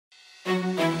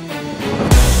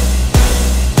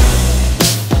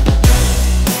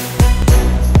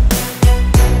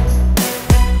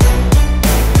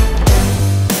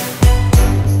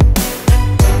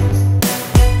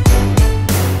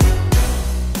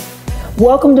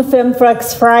Welcome to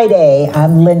FemFlex Friday.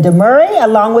 I'm Linda Murray,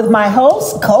 along with my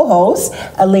co-host,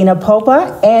 Alina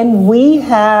Popa, and we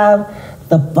have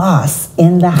the boss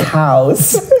in the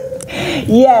house.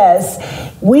 Yes,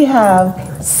 we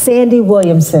have Sandy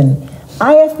Williamson,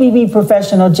 IFBB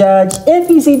professional judge,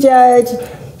 NPC judge.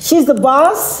 She's the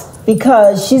boss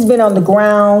because she's been on the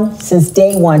ground since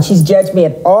day one. She's judged me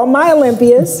at all my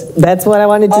Olympias. That's what I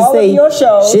wanted to say. All of your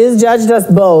shows. She's judged us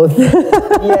both.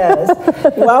 Yes.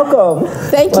 Welcome.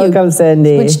 Thank you. Welcome,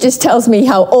 Sandy. Which just tells me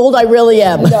how old I really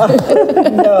am.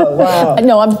 No, wow.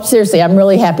 No, I'm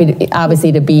really happy to,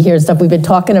 obviously, to be here and stuff. We've been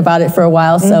talking about it for a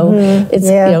while, so it's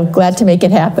glad to make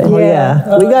it happen. Oh,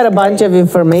 yeah. We got a bunch of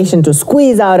information to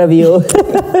squeeze out of you.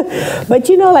 But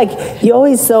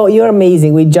you're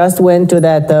amazing. We just went to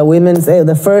that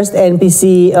the first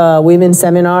NPC women's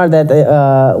seminar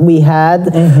that we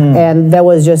had, and that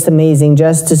was just amazing.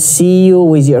 Just to see you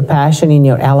with your passion in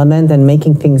your element and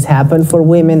making things happen for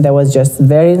women, that was just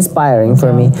very inspiring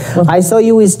for me. I saw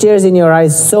you with tears in your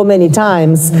eyes so many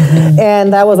times,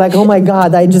 and I was like, oh my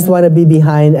God, I just want to be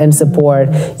behind and support.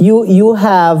 You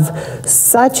have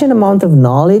such an amount of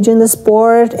knowledge in the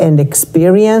sport and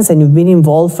experience, and you've been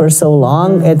involved for so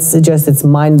long. It's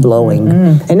mind-blowing.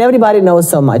 And everybody knows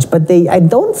so much, but I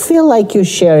don't feel like you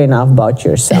share enough about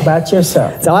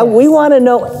yourself. So we want to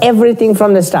know everything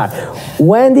from the start.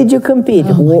 When did you compete?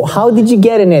 How did you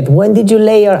get in it? When did you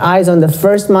lay your eyes on the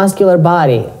first muscular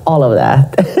body? All of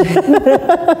that.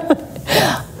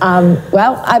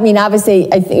 Well, I mean, obviously,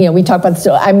 we talked about this.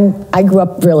 I grew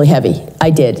up really heavy. I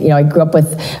did. I grew up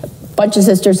with a bunch of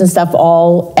sisters and stuff,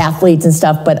 all athletes and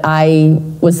stuff, but I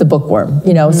was the bookworm,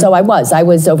 so I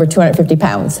was over 250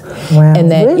 pounds. Wow.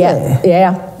 And then,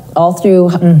 really? all through,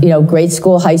 grade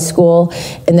school, high school,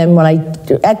 and then when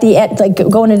at the end, like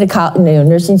going into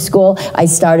nursing school, I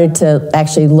started to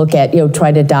actually look at,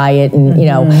 try to diet and,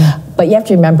 but you have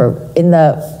to remember, in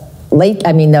the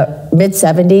the mid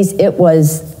 70s, it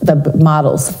was the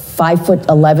models,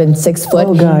 5'11", 6 foot,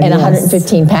 and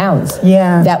 115 pounds.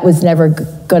 Yeah. That was never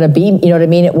going to be,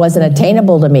 it wasn't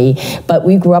attainable to me. But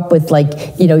we grew up with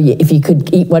if you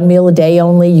could eat one meal a day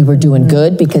only, you were doing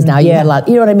good because now you had a lot,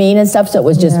 and stuff. So it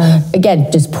was just,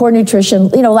 again, just poor nutrition,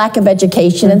 lack of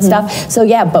education and stuff. So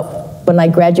but when I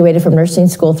graduated from nursing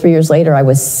school 3 years later, I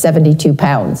was 72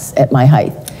 pounds at my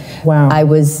height. Wow. I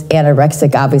was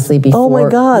anorexic, obviously, before. Oh my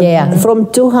God. Yeah.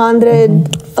 From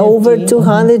 200, over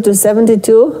 200 to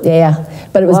 72? Yeah.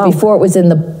 But it was before it was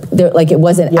in it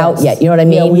wasn't out yet. You know what I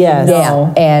mean?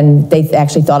 Yeah. And they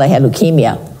actually thought I had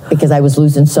leukemia because I was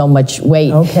losing so much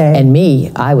weight. Okay. And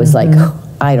I was like,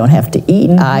 I don't have to eat.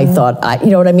 I thought, I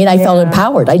felt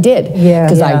empowered. I did.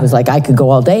 Because I was like, I could go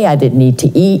all day. I didn't need to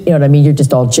eat. You're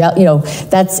just all gel.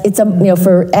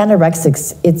 For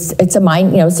anorexics, it's a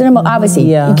mind,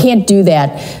 obviously, you can't do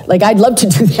that. Like, I'd love to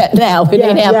do that now. It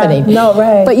ain't happening. No,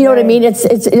 right. But you know what I mean?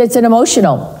 It's an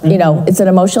emotional, it's an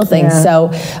emotional thing. Yeah.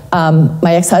 So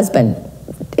my ex-husband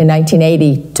in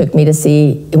 1980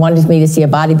 wanted me to see a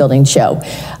bodybuilding show.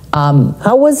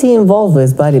 How was he involved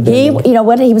with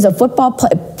bodybuilding? He was a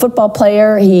football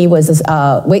player. He was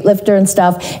a weightlifter and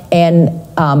stuff. And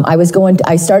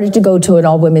I started to go to an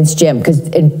all-women's gym because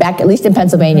at least in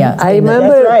Pennsylvania. I remember.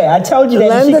 That's right. I told you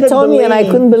that. Linda told me, and I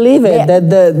couldn't believe it that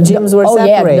the gyms were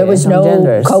separated. There was no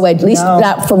genders. co-ed, at least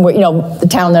not from the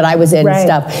town that I was in and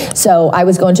stuff. So I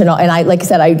was going to like I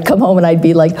said, I'd come home and I'd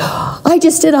be like, I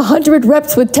just did 100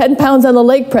 reps with 10 pounds on the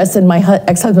leg press, and my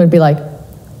ex-husband would be like,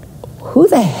 who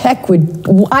the heck would, he'd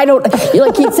say, I don't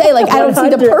see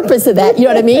the purpose of that, you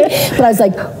know what I mean? But I was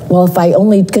like, well,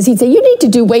 because he'd say, you need to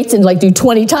do weights and do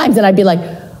 20 times. And I'd be like,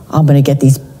 I'm going to get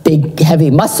these big,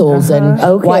 heavy muscles and, you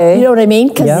know what I mean?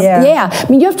 Because,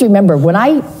 you have to remember, when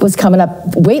I was coming up,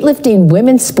 weightlifting,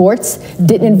 women's sports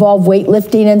didn't involve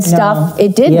weightlifting and stuff.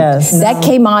 It didn't. That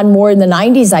came on more in the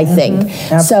 90s, I think.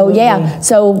 Absolutely.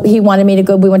 So he wanted me to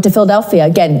go, we went to Philadelphia,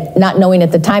 again, not knowing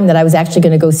at the time that I was actually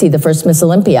going to go see the first Miss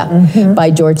Olympia by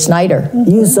George Snyder.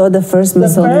 You saw the first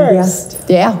Miss Olympia?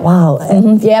 Yeah. Wow.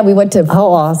 Yeah, we went to.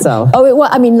 How awesome.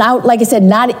 Now, like I said,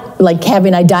 not like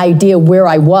having an idea where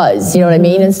I was, you know what I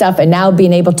mean, and stuff, and now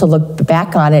being able to look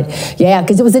back on it,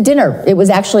 because it was a dinner. It was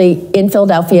actually in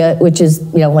Philadelphia, which is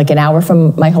like an hour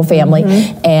from my whole family,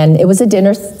 and it was a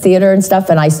dinner theater and stuff.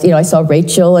 And I saw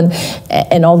Rachel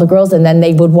and all the girls, and then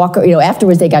they would walk.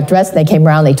 Afterwards they got dressed and they came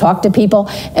around. They talked to people,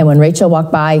 and when Rachel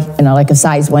walked by in a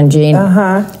size 1 jean,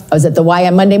 I was at the Y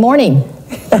on Monday morning.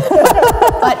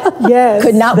 But Yes.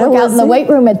 Could not work out in the weight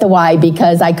room at the Y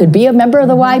because I could be a member of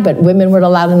the Y, but women weren't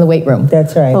allowed in the weight room.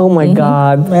 That's right. Oh my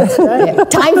God. That's right. Yeah.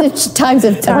 Times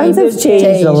have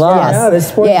changed a lot. Yeah, the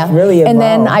sport really evolved. And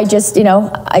then I just,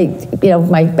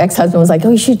 my ex-husband was like,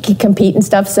 oh, you should compete and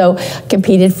stuff. So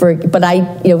competed but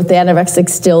with the anorexic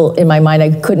still in my mind,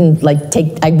 I couldn't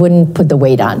I wouldn't put the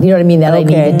weight on. You know what I mean? That I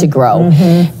needed to grow.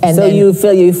 And so then,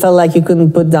 you felt like you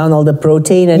couldn't put down all the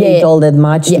protein and eat all that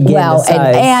much to get the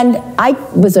size. And I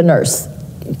was a nurse.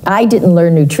 I didn't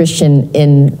learn nutrition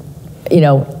in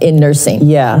nursing.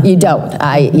 Yeah. You don't.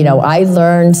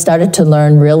 I started to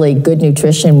learn really good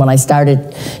nutrition when I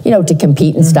started, to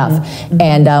compete and stuff.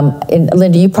 And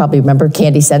Linda, you probably remember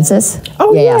Candy Census?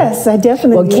 Oh, yes, I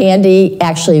definitely Well, Candy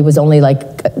actually was only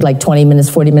like 20 minutes,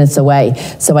 40 minutes away.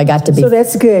 So I got to be. So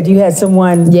that's good. You had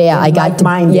someone. Yeah, I got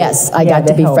to. Yes, I got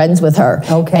to be friends with her.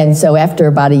 Okay. And so after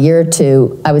about a year or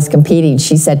two, I was competing.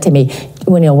 She said to me,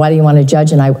 why do you want to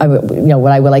judge? And I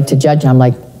what I would like to judge. And I'm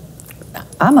like,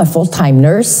 I'm a full-time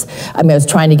nurse. I was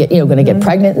trying to get, going to get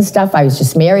pregnant and stuff. I was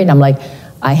just married. And I'm like,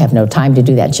 I have no time to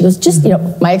do that. She goes, just,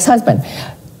 my ex-husband,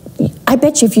 I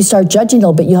bet you if you start judging a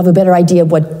little bit, you'll have a better idea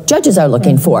of what judges are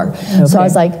looking for. Okay. So I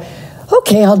was like,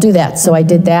 okay, I'll do that. So I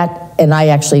did that, and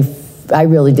I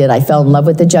really did. I fell in love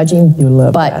with the judging. You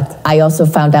love but that. I also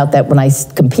found out that when I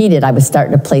competed, I was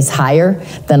starting to place higher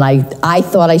than I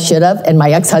thought I should have. And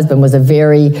my ex-husband was a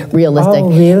very realistic. Oh,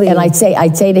 really? And I'd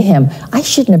say to him, I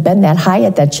shouldn't have been that high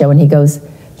at that show. And he goes,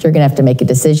 you're going to have to make a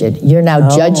decision. You're now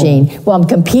judging. Well, I'm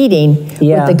competing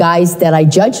with the guys that I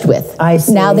judged with. I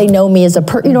see. Now they know me as a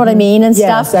you know what I mean, and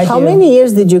Yes, stuff. I How do. many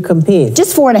years did you compete?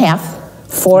 Just 4.5.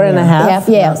 4.5?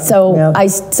 Yeah. So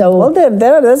Well,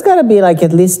 there's got to be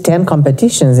at least 10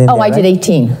 competitions in there. I did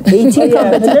 18. 18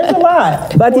 Yeah, there's a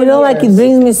lot. But 4 it years.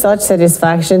 brings me such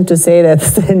satisfaction to say that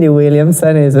Sandy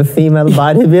Williamson is a female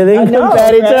bodybuilding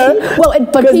competitor. Right? Well,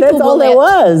 but people that's all there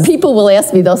was. People will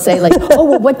ask me. They'll say oh,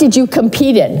 well, what did you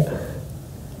compete in?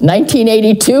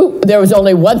 1982. There was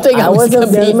only one thing I was a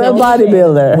competing female in.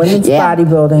 bodybuilder. Women's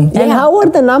bodybuilding. And how were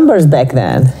the numbers back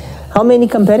then? How many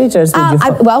competitors did you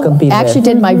compete I actually with?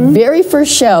 did my very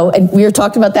first show, and we were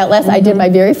talking about that last. I did my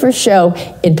very first show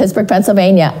in Pittsburgh,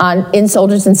 Pennsylvania, in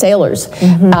Soldiers and Sailors,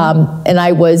 and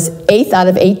I was 8th out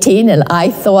of 18, and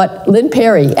I thought Lynn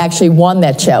Perry actually won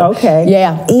that show. Okay.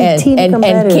 Yeah. 18 and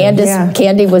competitors.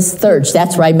 Candy was 3rd.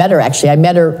 That's where I met her. Actually, I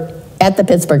met her at the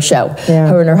Pittsburgh show. Yeah.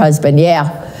 Her and her husband.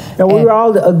 Yeah. No, we were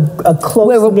all a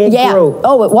close-knit group.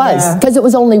 Oh, it was because it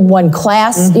was only one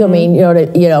class. But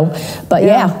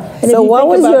And So if you what think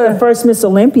was about your the first Miss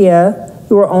Olympia?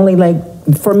 You were only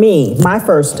for me, my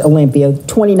first Olympia,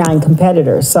 29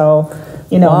 competitors. So,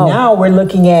 now we're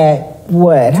looking at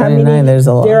what? How 29, many? there's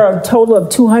a lot. There are a total of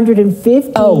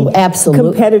 250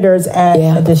 competitors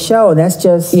at the show. That's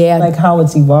just how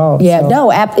it's evolved. Yeah, so.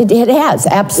 no, it has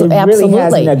absolutely. It really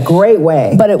has in a great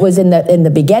way. But it was in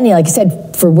the beginning, like I said,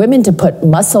 for women to put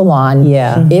muscle on.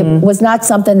 Yeah. It was not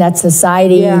something that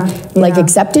society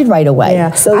accepted right away.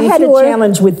 Yeah. So I if had you a were-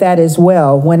 challenge with that as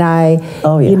well when I,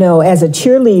 as a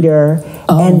cheerleader,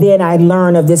 and then I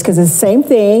learned of this because it's the same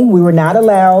thing. We were not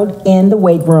allowed in the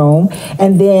weight room,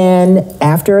 and then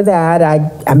after that,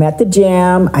 I'm at the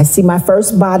gym. I see my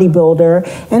first bodybuilder,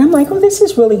 and I'm like, oh, this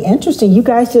is really interesting. You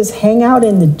guys just hang out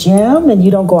in the gym, and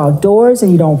you don't go outdoors,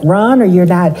 and you don't run, or you're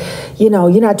not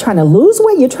trying to lose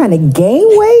weight. You're trying to gain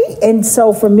weight, and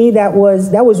so for me, that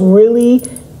was really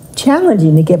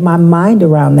challenging to get my mind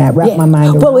around that, wrap my mind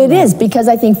around that. Well, it is, because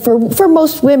I think for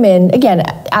most women, again,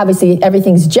 obviously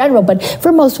everything's general, but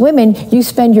for most women, you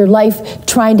spend your life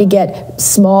trying to get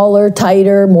smaller,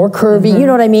 tighter, more curvy, you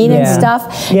know what I mean, and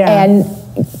stuff. Yeah. And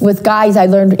with guys, I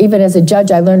learned, even as a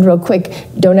judge, I learned real quick,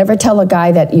 don't ever tell a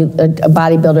guy that a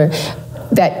bodybuilder,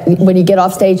 that when you get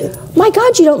off stage, my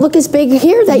God, you don't look as big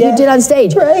here that you did on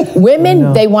stage. Right.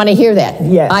 Women, they want to hear that.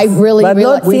 Yes. I really, But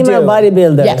not female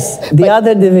bodybuilders. Yes. The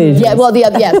other division. Yeah, well,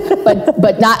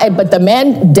 but the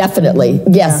men, definitely.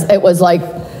 Yes, it was like,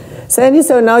 Sandy,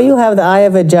 so now you have the eye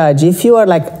of a judge. If you are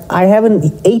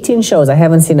 18 shows, I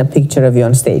haven't seen a picture of you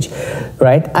on stage,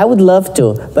 right? I would love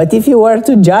to. But if you were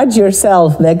to judge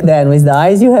yourself back then with the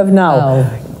eyes you have now,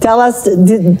 tell us,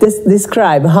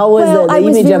 describe, how was the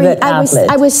image of that athlete?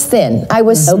 I was thin. I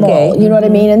was small. Okay. You know what I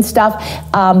mean, and stuff.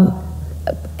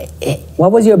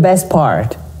 What was your best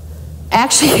part?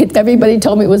 Actually, everybody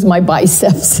told me it was my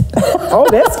biceps. Oh,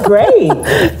 that's great.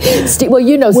 Steve, well,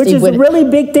 you know Which Steve is a really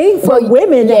big thing for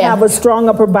women to have a strong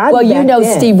upper body. Well, you back know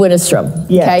then. Steve Winterstrom.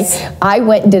 Yes. Okay, I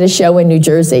went and did a show in New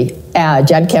Jersey.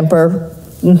 John Kemper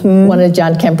one of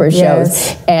John Kemper's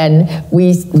shows, and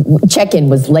check-in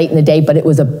was late in the day, but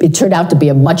it turned out to be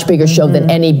a much bigger show than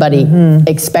anybody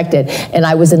expected. And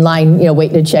I was in line,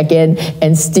 waiting to check in,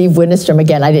 and Steve Winterstrom,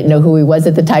 again, I didn't know who he was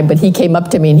at the time, but he came up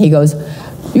to me and he goes,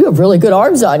 "You have really good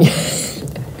arms on you."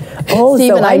 Oh,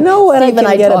 Steve so I know what I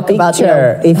can get a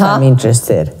picture if I'm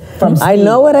interested. I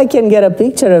know what I can get a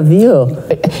picture of you.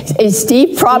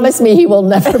 Steve promised me he will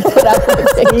never put out a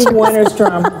picture. Steve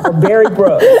Winterstrom or Barry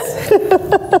Brooks.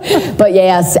 But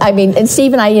yes, I mean, and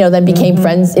Steve and I, then became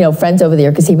friends, friends over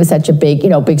there because he was such a big,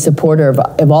 big supporter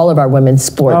of all of our women's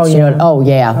sports. Oh, yeah. Oh,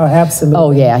 yeah. Oh, absolutely.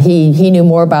 Oh, yeah. He knew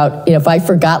more about, if I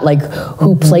forgot like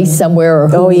who placed somewhere or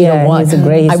who won, he's a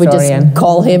great historian. I would just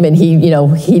call him and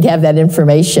he'd have that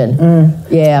information.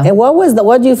 Yeah. And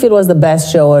what do you feel was the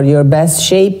best show or your best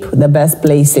shape, the best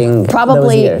placing?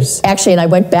 Probably, those years? Actually, and I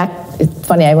went back. It's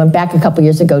funny. I went back a couple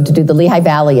years ago to do the Lehigh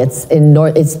Valley. It's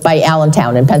It's by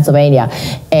Allentown in Pennsylvania,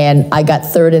 and I got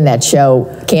third in that show.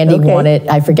 Candy won it.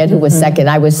 I forget who was second.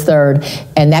 I was third,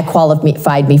 and that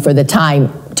qualified me for the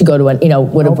time to go to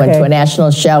would have went to a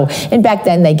national show. And back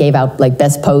then they gave out like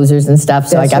best posers and stuff.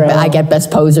 So I get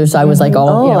best poser. So I was like,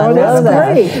 that's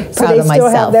great. So they still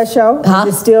have that show? Huh?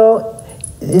 Is it still?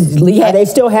 Are they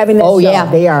still having that show? Yeah.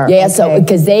 They are. Yeah, so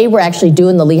because they were actually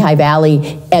doing the Lehigh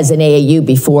Valley as an AAU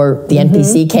before the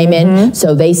NPC came in.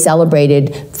 So they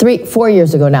celebrated 4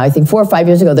 years ago now, I think 4 or 5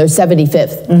 years ago, their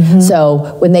 75th.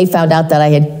 So when they found out that I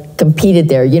had competed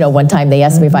there, one time they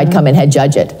asked me if I'd come and head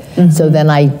judge it. So then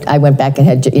I went back and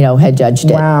head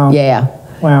judged it. Wow. Yeah.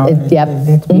 Wow. It'd be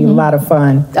a lot of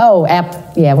fun. Oh,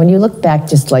 yeah, when you look back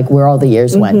just like where all the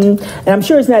years went. And I'm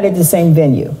sure it's not at the same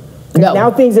venue. No.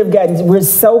 Now things have gotten, we're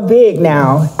so big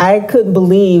now. I couldn't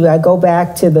believe, I go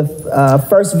back to the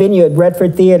first venue at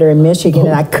Redford Theater in Michigan,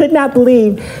 and I could not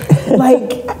believe,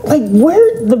 like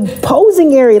where the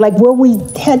posing area, like where we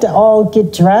had to all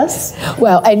get dressed.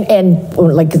 Well, and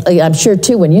like I'm sure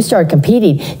too, when you started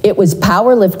competing, it was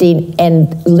powerlifting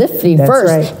and lifting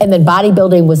first, and then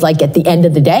bodybuilding was like at the end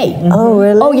of the day. Oh,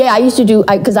 really? Oh, yeah, I used to do,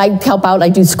 because I help out, I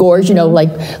do scores,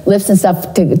 like lifts and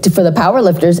stuff for the power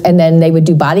lifters, and then they would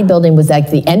do bodybuilding was like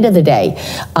the end of the day.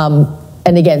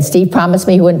 And again, Steve promised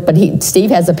me he wouldn't, but Steve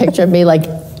has a picture of me like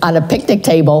on a picnic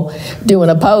table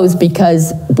doing a pose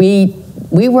because we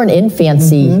weren't in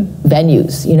fancy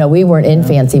venues. We weren't in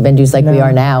fancy venues like we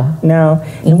are now. No.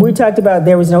 And we talked about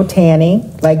there was no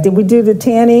tanning. Like, did we do the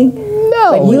tanning?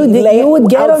 No. Like you would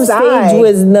get on stage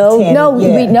with no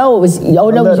tanning. No, it was,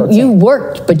 you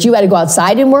worked, but you had to go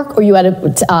outside and work, or you had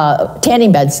to,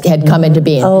 tanning beds had come into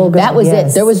being. Oh, God, that was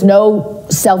it. There was no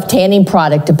self-tanning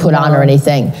product to put on or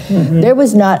anything. There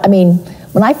was not, I mean,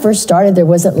 when I first started, there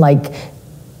wasn't like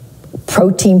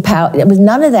protein powder. It was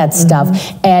none of that stuff.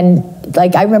 And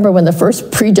like, I remember when the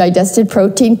first pre-digested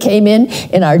protein came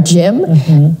in our gym,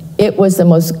 it was the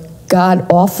most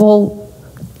god-awful,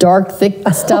 dark, thick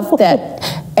stuff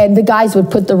and the guys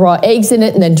would put the raw eggs in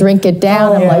it and then drink it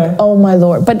down. I'm like, oh my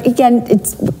Lord. But again,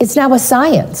 it's now a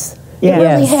science. It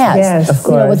really has. Yes, of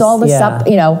course. With all the stuff,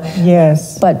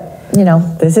 Yes. But,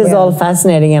 This is all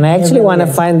fascinating, and I actually want to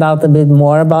find out a bit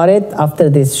more about it after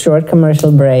this short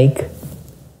commercial break.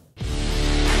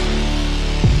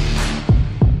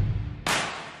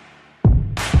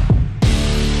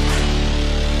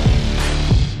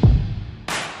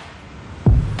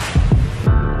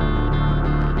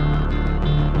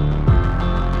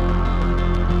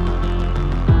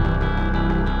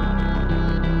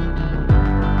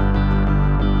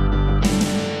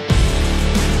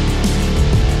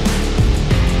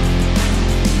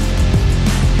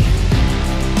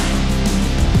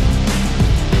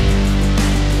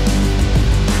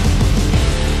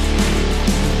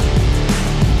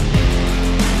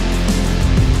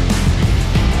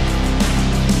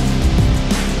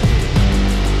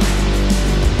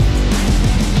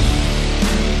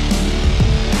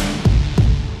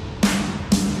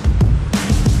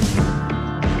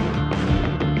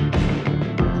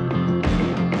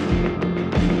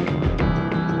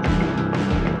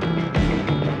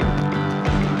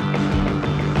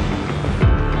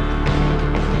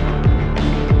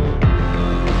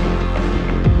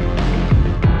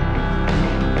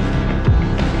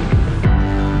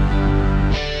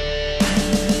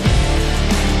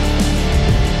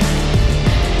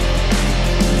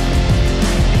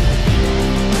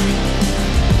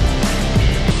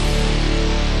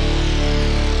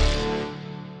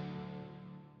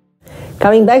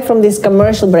 Coming back from this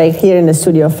commercial break here in the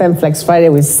studio of FemFlex Friday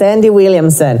with Sandy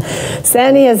Williamson.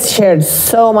 Sandy has shared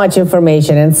so much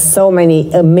information and so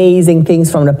many amazing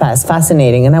things from the past.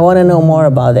 Fascinating, and I want to know more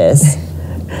about this.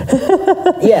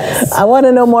 Yes. I want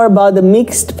to know more about the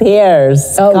mixed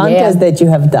pairs contest that you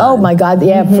have done. Oh my God,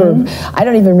 yeah. I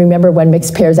don't even remember when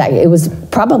mixed pairs, it was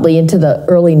probably into the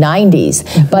early 90s.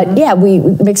 But yeah,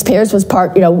 mixed pairs was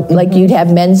part, like you'd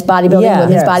have men's bodybuilding,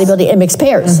 women's bodybuilding, and mixed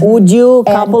pairs. Would you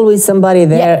couple with somebody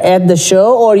there at the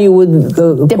show, or you would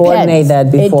coordinate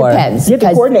that before? It depends. You have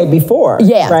to coordinate before,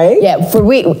 right? Yeah,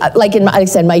 like I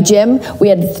said, my gym, we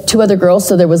had 2 other girls,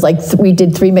 so there was like, we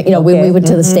did 3, when we went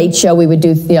to the state show, we would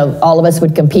do, all of us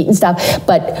would compete and stuff.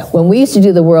 But when we used to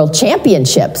do the world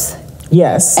championships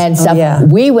and stuff,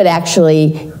 we would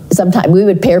actually, sometimes we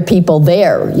would pair people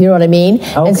there, you know what I mean?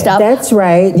 And stuff. That's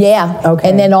right. Yeah. Okay.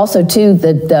 And then also too,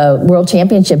 the world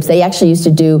championships, they actually used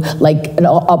to do like an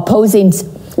opposing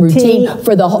routine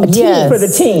for the whole team. For the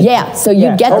team. Yeah, so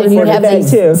you'd get there, you'd have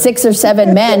these 6 or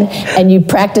 7 men, and you'd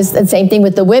practice the same thing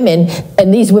with the women,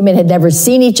 and these women had never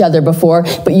seen each other before,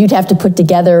 but you'd have to put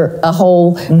together a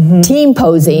whole team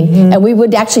posing, and we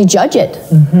would actually judge it.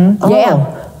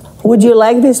 Yeah. Would you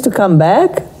like this to come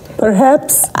back,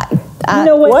 perhaps? You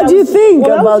know what do you think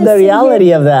about the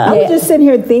reality of that? I was just sitting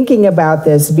here thinking about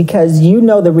this because you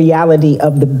know the reality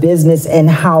of the business and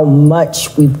how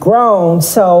much we've grown.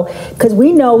 So, because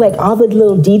we know like all the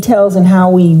little details and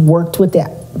how we worked with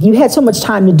that. You had so much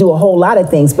time to do a whole lot of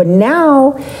things, but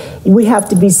now we have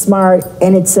to be smart,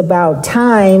 and it's about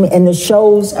time, and the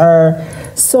shows are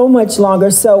so much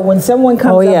longer. So when someone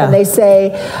comes up and they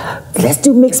say, let's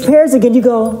do mixed pairs again, you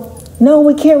go, no,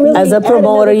 we can't really. As a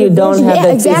promoter, you don't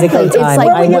have the physical time. Like,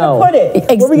 where are we going to put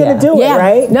it? Where are we going to do it,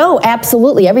 right? No,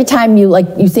 absolutely. Every time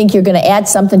you think you're going to add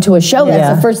something to a show,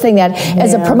 that's the first thing that,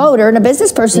 as a promoter and a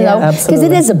business person, because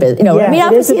it is a business. I mean,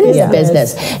 obviously it is a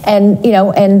business, and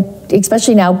and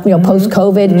especially now,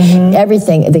 post-COVID,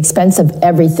 everything, the expense of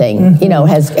everything,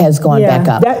 has gone back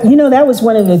up. That was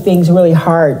one of the things really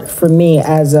hard for me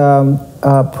as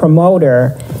a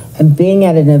promoter, and being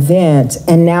at an event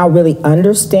and now really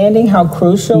understanding how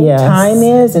crucial time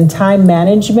is and time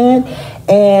management.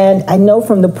 And I know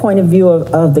from the point of view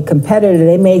of the competitor,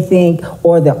 they may think,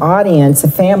 or the audience,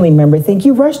 a family member, think,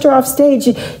 you rushed her off stage.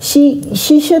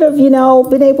 She should have,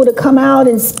 been able to come out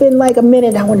and spend like a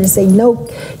minute. I wanted to say, no,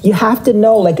 you have to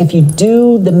know, like if you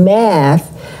do the math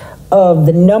of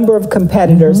the number of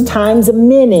competitors times a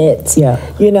minute,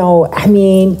 I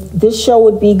mean, this show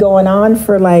would be going on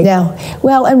for like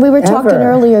well, and we were talking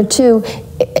earlier too,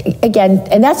 again,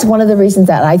 and that's one of the reasons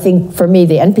that I think for me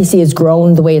the NPC has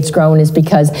grown the way it's grown is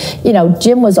because,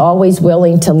 Jim was always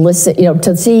willing to listen,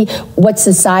 to see what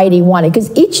society wanted, because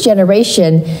each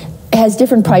generation has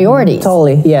different priorities.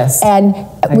 Totally, yes. And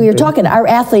we were talking, our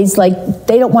athletes, like,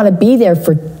 they don't want to be there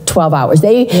for 12 hours.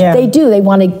 They do. They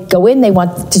want to go in, they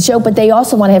want to show, but they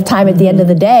also want to have time at the end of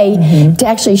the day to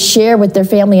actually share with their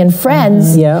family and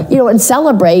friends, and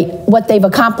celebrate what they've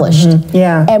accomplished.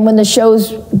 And when the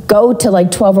shows go to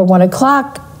like 12 or 1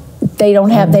 o'clock, they don't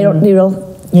have, they don't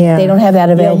have that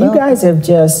available. You guys have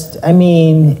just, I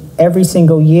mean, every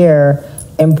single year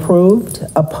improved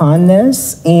upon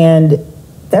this, and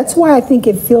that's why I think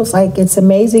it feels like it's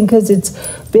amazing, because it's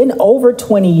been over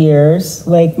 20 years.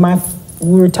 Like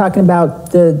we were talking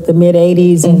about the mid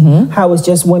 80s and how it was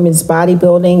just women's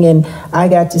bodybuilding, and I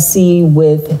got to see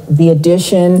with the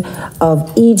addition of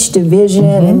each division,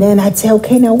 and then I'd say,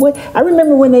 okay, now what? I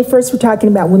remember when they first were talking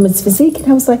about women's physique,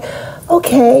 and I was like,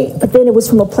 okay, but then it was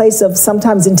from a place of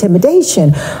sometimes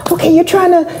intimidation. Okay, you're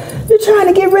trying to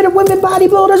get rid of women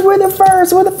bodybuilders. We're the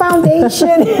first. We're the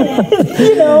foundation.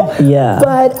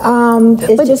 But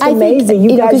it's just amazing.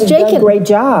 You guys have done a great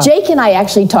job. Jake and I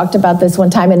actually talked about this one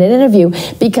time in an interview,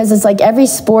 because it's like every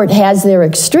sport has their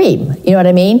extreme. You know what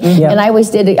I mean? And I always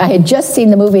did. I had just seen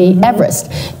the movie Everest,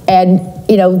 and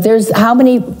there's how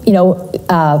many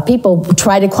people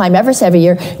try to climb Everest every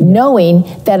year, knowing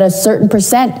that a certain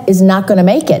percent is not going to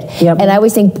make it. And I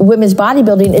always think women's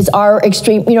bodybuilding is our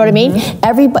extreme. You know what I mean?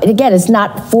 Everybody, again, it's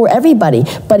not for everybody,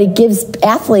 but it gives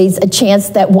athletes a chance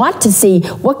that want to see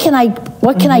what can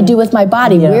I do with my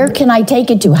body? Where can I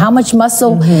take it to? How much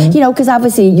muscle? Because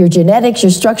obviously your genetics,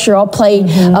 your structure all play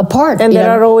a part. And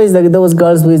there are always those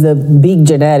girls with the big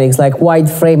genetics, like wide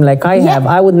frame, like I have.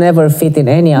 I would never fit in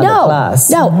any other class.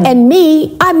 No, and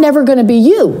me, I'm never going to be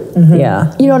you.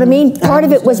 You know what I mean? Part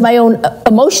of it was my own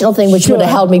emotional thing, which would have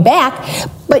held me back.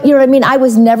 But you know what I mean? I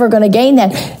was never going to gain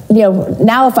that.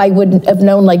 Now if I wouldn't have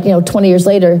known, like, 20 years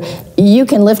later, you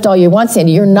can lift all you want,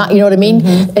 Sandy. You're not, you know what I mean?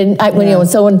 And when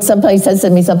someone somebody says to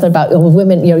me something about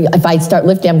women, if I start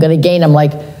lifting, I'm going to gain. I'm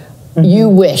like, you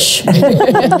wish.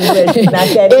 It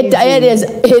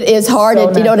is hard.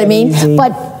 You know what I mean?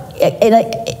 But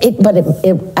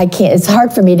I can't. It's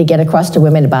hard for me to get across to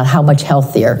women about how much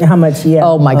healthier. How much? Yeah.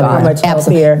 Oh my God. How much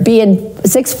Absolutely. healthier? Being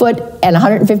 6 foot and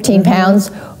 115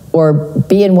 pounds, or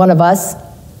being one of us.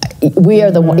 We are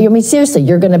the one. I mean, seriously,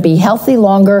 you're going to be healthy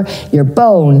longer. Your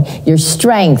bone, your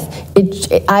strength.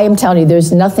 I am telling you,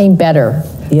 there's nothing better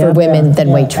for women than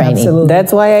weight training. Absolutely.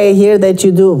 That's why I hear that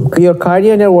you do your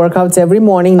cardio and your workouts every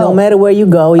morning, no matter where you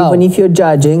go, even if you're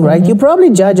judging, right? You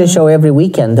probably judge a show every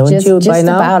weekend, don't you? Just by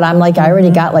now? about. I'm like, I already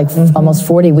got like almost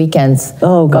 40 weekends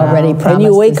already promised. And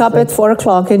you wake up at 4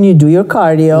 o'clock and you do your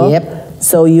cardio. Yep.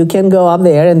 So you can go up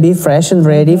there and be fresh and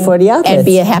ready for the athletes. And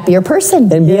be a happier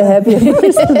person. And be a happier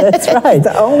person, that's right.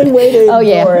 The only way to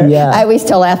endure it. Yeah. I always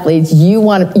tell athletes, you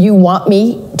want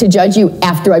me to judge you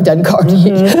after I've done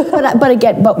cardio. But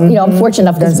again, you know, I'm fortunate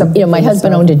enough because my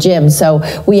husband owned a gym, so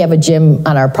we have a gym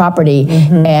on our property,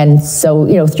 and so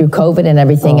through COVID and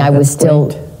everything, I was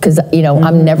still. Because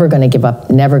I'm never going to give up.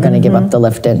 Never going to give up the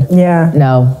lifting. Yeah.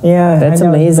 No. Yeah. That's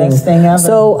amazing. Best thing ever.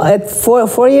 So at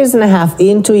 4 years and a half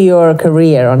into your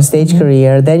career, on stage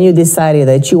career, then you decided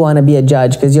that you want to be a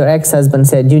judge because your ex-husband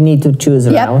said you need to choose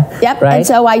now. Yep. Right. And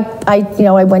so I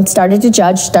started to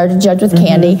judge with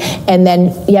Candy, and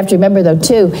then you have to remember though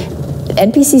too,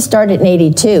 NPC started in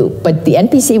 '82, but the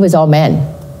NPC was all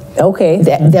men. Okay.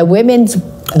 The women's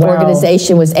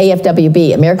organization was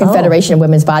AFWB, American Federation of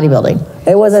Women's Bodybuilding.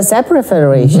 It was a separate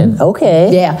federation.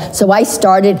 Okay. Yeah. So I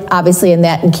started obviously in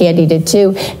that, and Candy did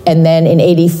too. And then in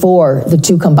 '84, the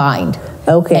two combined.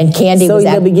 Okay. And Candy so was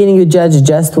in the beginning you judged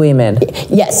just women.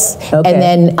 Yes. Okay.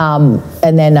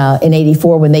 And then in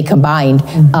 '84 when they combined,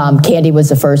 Candy was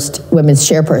the first women's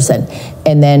chairperson,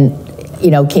 and then.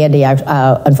 Candy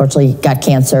unfortunately got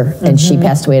cancer, and she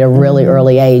passed away at a really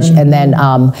early age. And then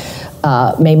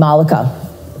May Malika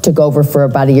took over for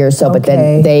about a year or so, but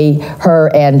then her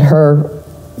and her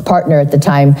partner at the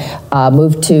time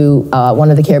moved to one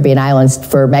of the Caribbean islands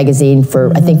for a magazine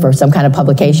I think for some kind of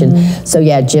publication. So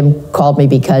yeah, Jim called me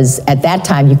because at that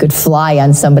time you could fly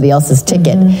on somebody else's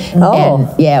ticket.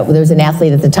 And yeah, there was an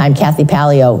athlete at the time, Kathy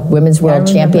Palio, Women's World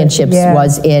Championships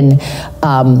was in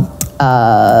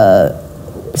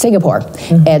Singapore.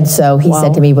 And so he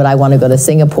said to me, would I want to go to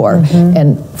Singapore?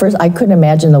 And first I couldn't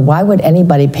imagine why would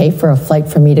anybody pay for a flight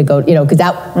for me to go, because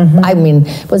that, I mean,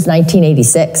 it was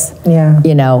 1986. Yeah.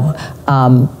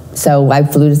 So I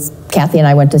flew to, Kathy and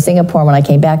I went to Singapore. When I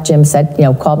came back, Jim said,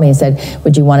 called me and said,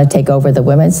 would you want to take over the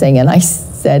women's thing? And I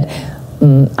said,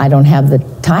 I don't have the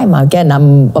time. Again,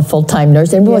 I'm a full-time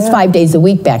nurse, and it was 5 days a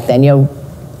week back then,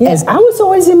 Yes, I was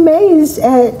always amazed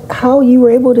at how you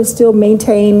were able to still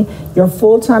maintain your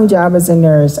full-time job as a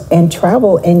nurse and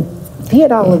travel and be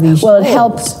at all of these Well, shows. it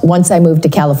helped once I moved to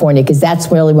California, because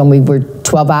that's really when we were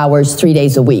 12 hours, 3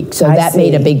 days a week. So that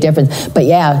made a big difference. But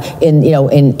yeah, in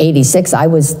 '86, I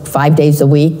was 5 days a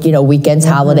week, weekends,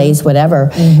 holidays, whatever.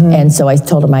 And so I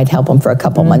told him I'd help him for a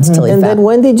couple months till he And then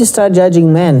when did you start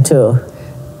judging men too?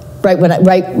 Right when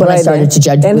I started to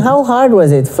judge. And how hard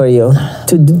was it for you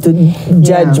to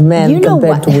judge men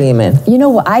compared to women?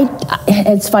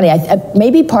 It's funny.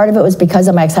 Maybe part of it was because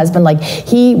of my ex-husband. Like,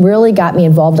 he really got me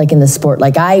involved, like, in the sport.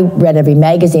 Like, I read every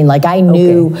magazine. Like, I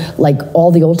knew like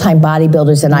all the old-time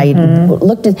bodybuilders, and I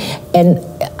looked at, and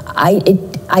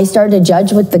I started to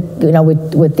judge with the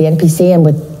with the NPC and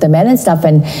with the men and stuff,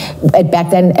 and back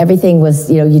then everything was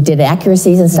you did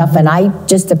accuracies and stuff, and I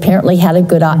just apparently had a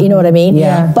good you know what I mean?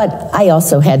 Yeah. But I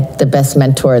also had the best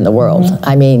mentor in the world.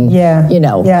 I mean,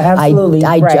 absolutely.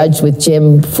 I judged with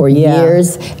Jim for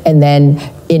years, and then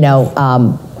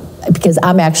because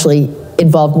I'm actually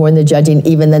involved more in the judging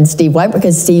even than Steve White,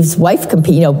 because Steve's wife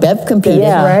Bev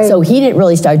competed. So he didn't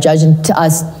really start judging to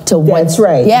us till once.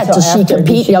 Till she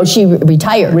competed. She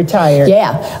retired.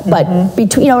 Yeah, but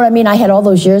between what I mean, I had all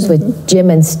those years with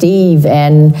Jim and Steve,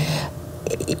 and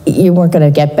you weren't going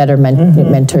to get better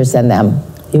mentors than them.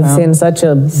 You've seen such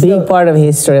a big part of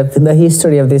the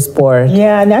history of this sport.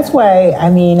 Yeah, and that's why I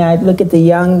look at the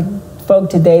young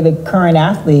folk today, the current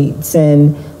athletes,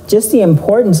 and just the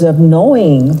importance of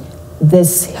knowing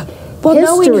this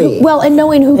history.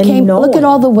 Knowing who came. Look at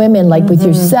all the women, like with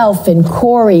yourself and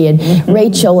Corey and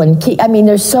Rachel and Keith. I mean,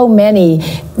 there's so many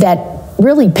that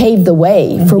really paved the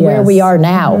way for where we are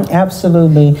now.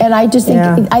 Absolutely. And I just think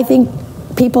I think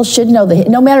people should know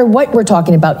no matter what we're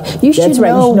talking about. You should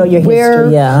know your where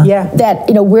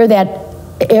history. where that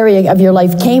area of your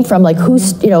life came from, like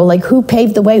who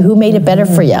paved the way, who made it better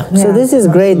for you. So this is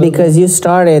great because you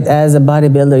started as a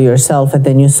bodybuilder yourself, and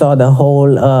then you saw the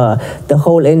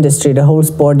whole industry, the whole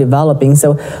sport developing.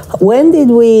 So when did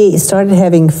we start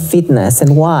having fitness,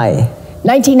 and why?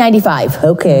 1995.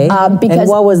 Okay. Because and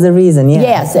what was the reason? Yeah.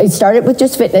 Yes, it started with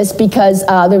just fitness because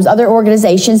there was other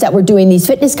organizations that were doing these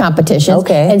fitness competitions.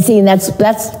 Okay. And seeing that's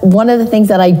one of the things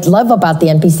that I love about the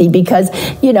NPC because,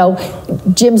 you know,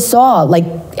 Jim saw, like,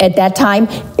 at that time,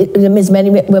 as many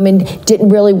women didn't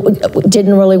really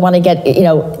want to get, you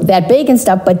know, that big and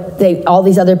stuff, but all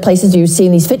these other places you see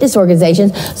in these fitness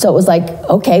organizations, so it was like,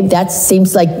 okay, that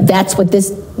seems like that's what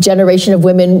this generation of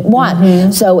women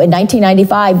want. So in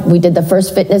 1995, we did the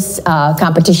first fitness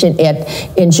competition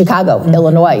in Chicago,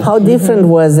 Illinois. How different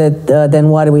was it than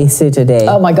what we see today?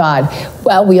 Oh my God.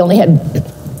 Well, we only had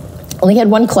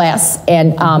one class,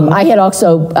 and I had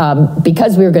also,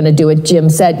 because we were going to do it, Jim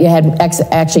said you had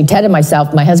actually Ted and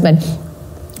myself, my husband,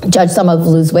 judge some of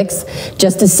Lou's wicks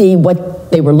just to see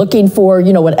what they were looking for,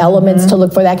 you know, what elements to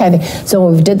look for, that kind of thing. So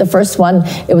when we did the first one,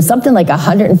 it was something like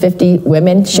 150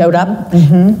 women showed up.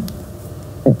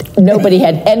 Nobody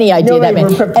had any idea that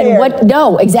many. And what?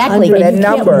 No, exactly. And you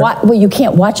can't you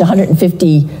can't watch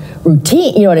 150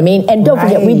 routine. You know what I mean? And don't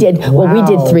forget, we did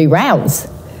 3 rounds.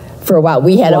 For a while,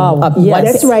 we had a yeah,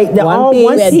 that's right. The all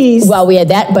one piece. Well, we had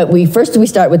that, but we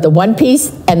start with the one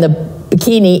piece and the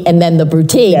bikini, and then the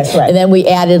routine. That's right. And then we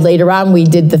added later on. We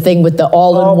did the thing with the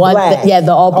all-in-one.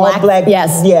 The all black.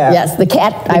 Yes. Yes. The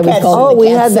cat. I was called. Oh, we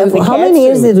had that. How many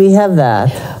years did we have that?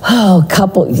 Oh, a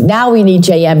couple. Now we need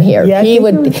JM here. Yeah, he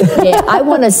would. Yeah, I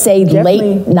want to say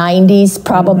late 90s,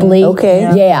 probably. Okay.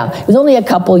 Yeah, it was only a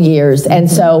couple years, and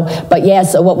so, but yeah.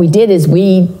 So what we did is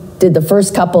we did the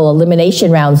first couple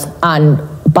elimination rounds on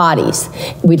bodies.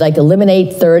 We'd like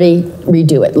eliminate 30,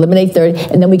 redo it, eliminate 30,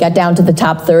 and then we got down to the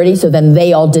top 30, so then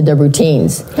they all did their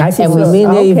routines. I see. And we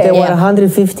mean if there were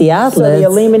 150 athletes. So the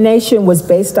elimination was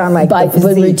based on like the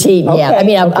physique. Routine, yeah. I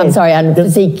mean, I'm sorry, on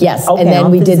physique, yes. Okay, and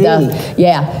then we did physique.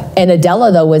 and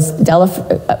Adela though was, well,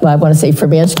 I want to say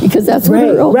Fermansky because that's what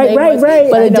her old name was.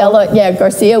 But Adela,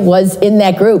 Garcia was in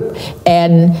that group,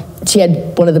 and she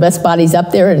had one of the best bodies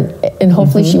up there, and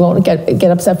hopefully she won't get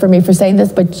upset for me for saying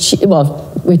this, but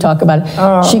we talk about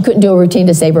it. She couldn't do a routine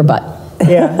to save her butt.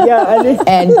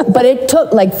 But it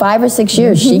took like 5 or 6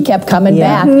 years. She kept coming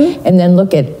back, and then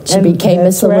she became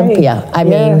Miss Olympia. I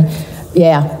mean,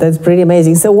 that's pretty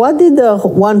amazing. So what did the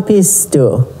one piece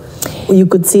do? You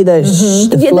could see the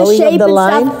flowing shape of the and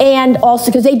line, stuff, and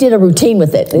also because they did a routine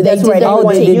with it. That's right.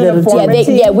 They did the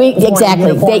routine.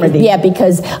 Exactly.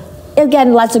 Because.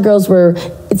 Again, lots of girls were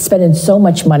spending so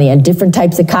much money on different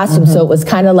types of costumes, so it was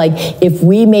kind of like if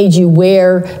we made you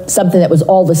wear something that was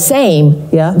all the same,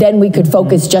 then we could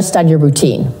focus just on your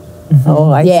routine. Oh,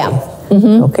 I see.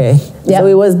 Okay. So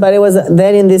it was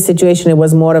then in this situation it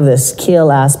was more of the skill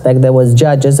aspect that was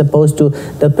judged as opposed to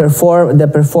the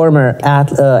performer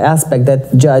aspect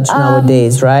that judged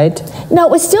nowadays, right? No,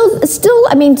 it was still.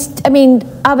 I mean,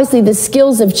 obviously the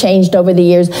skills have changed over the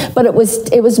years, but it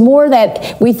was more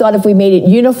that we thought if we made it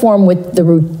uniform with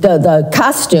the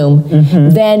costume,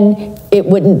 then it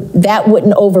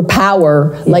wouldn't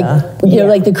overpower like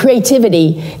the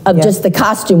creativity of just the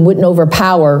costume wouldn't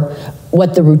overpower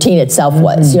what the routine itself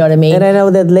was, you know what I mean? And I know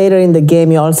that later in the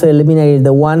game you also eliminated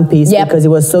the one piece because it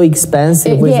was so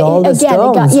expensive with all the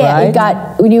stones,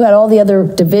 right? When you had all the other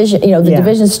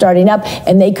divisions starting up,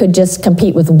 and they could just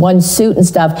compete with one suit and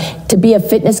stuff. To be a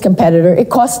fitness competitor, it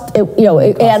added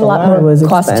a lot more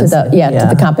cost to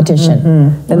the competition.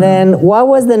 And then what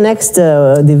was the next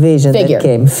division that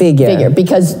came? Figure.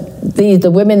 Because the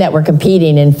women that were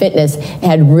competing in fitness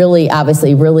had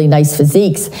obviously really nice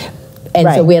physiques. And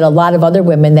so we had a lot of other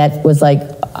women that was like,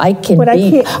 I'm built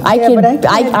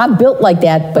like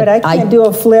that, but I can't do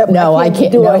a flip. No, I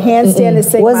can't do a handstand to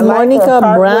save was my life. Was Monica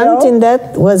Brandt in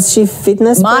that? Was she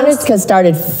fitness? Monica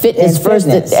started fitness first,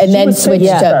 and then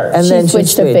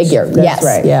switched to figure. That's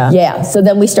right. Yeah. So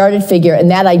then we started figure,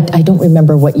 and that I don't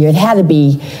remember what year. It had to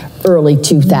be early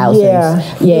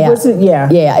 2000s.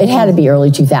 It had to be early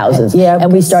 2000s.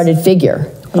 And we started figure.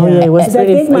 Oh yeah, it was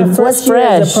pretty. I think my first year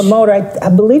as a promoter, I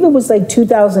believe it was like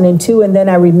 2002, and then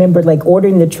I remembered like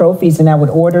ordering the trophies, and I would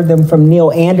order them from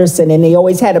Neil Anderson, and they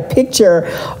always had a picture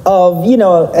of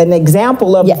an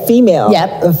example of a female,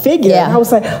 a figure. And I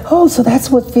was like, oh, so that's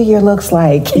what figure looks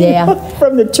like,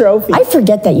 from the trophy. I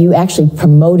forget that you actually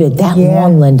promoted that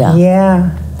long, Linda.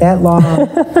 Yeah, that long.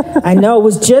 I know it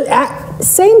was just.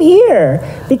 Same here,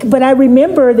 but I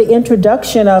remember the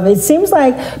introduction of it. Seems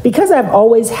like because I've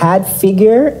always had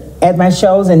figure at my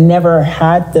shows and never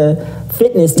had the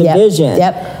fitness division,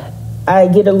 I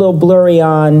get a little blurry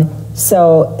on,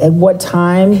 so at what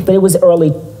time, but it was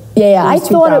early. I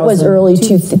thought it was early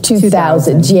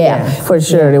 2000s. Yeah, for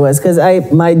sure it was, because I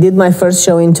did my first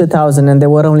show in 2000 and there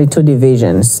were only 2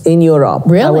 divisions in Europe.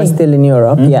 Really? I was still in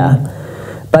Europe,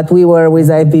 But we were with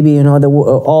IFBB, you know,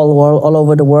 all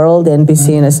over the world,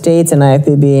 NPC in the States and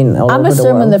IFBB in all over the world. I'm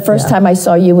assuming the first time I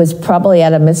saw you was probably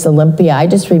at a Miss Olympia. I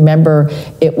just remember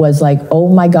it was like, oh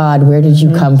my God, where did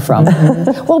you come from?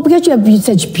 Well, because you have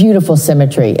such beautiful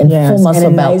symmetry and full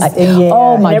muscle belt.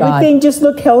 Oh my God. Everything just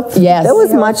looked healthy. Yes. That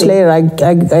was much later.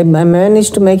 I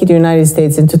managed to make it to the United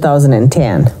States in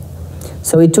 2010.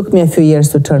 So it took me a few years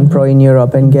to turn pro in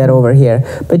Europe and get over here.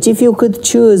 But if you could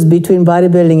choose between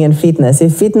bodybuilding and fitness,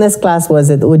 if fitness class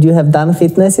was it, would you have done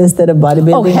fitness instead of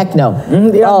bodybuilding? Oh, heck no.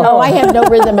 Oh, I have no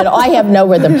rhythm at all. I have no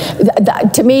rhythm.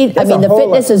 To me, I mean, the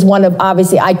fitness is one of,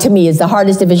 obviously, to me, is the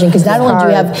hardest division, because not only do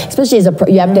you have, especially as a pro,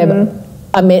 you have to have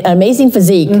an amazing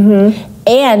physique,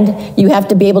 and you have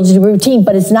to be able to do routine,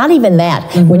 but it's not even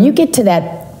that. When you get to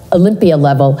that Olympia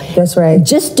level, that's right,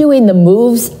 just doing the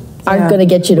moves aren't going to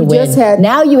get you to win.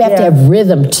 Now you have to have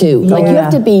rhythm too. Like you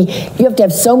have to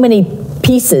have so many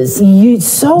pieces. Many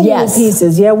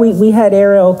pieces. Yeah, we had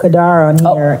Ariel Kadar on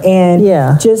here,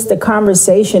 and just the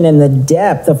conversation and the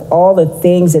depth of all the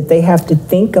things that they have to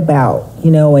think about,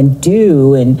 you know, and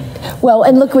do. And well,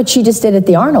 and look what she just did at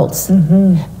the Arnolds.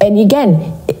 And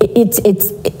again,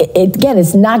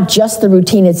 it's not just the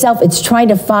routine itself. It's trying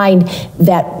to find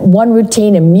that one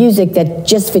routine and music that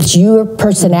just fits your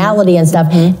personality and stuff.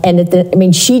 And I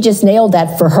mean, she just nailed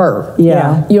that for her.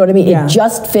 Yeah, you know what I mean. It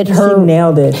just fit her. She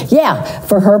nailed it. Yeah,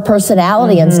 for her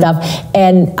personality and stuff.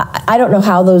 And I don't know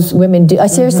how those women do.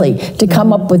 Seriously, to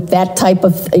come up with that type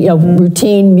of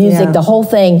routine, music, the whole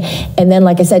thing, and then,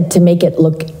 like I said, to make it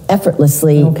look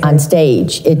effortlessly on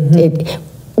stage.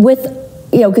 With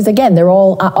because again, they're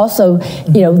all also,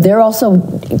 they're also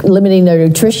limiting their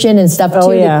nutrition and stuff too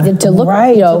to look,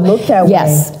 to look that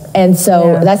way. And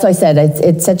so that's why I said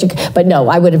it's such a. But no,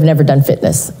 I would have never done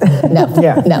fitness. No,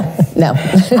 no.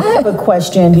 I have a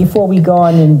question before we go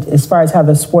on, and as far as how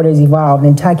the sport has evolved,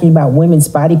 and talking about women's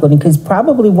bodybuilding, because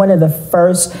probably one of the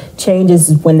first changes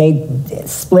is when they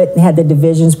split and had the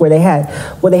divisions where they had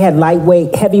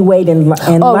lightweight, heavyweight, and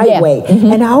lightweight.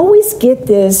 And I always get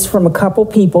this from a couple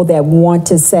people that want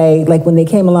to say, like when they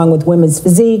came along with women's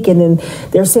physique, and then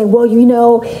they're saying, well,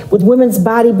 with women's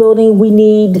bodybuilding, we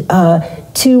need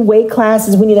 2 weight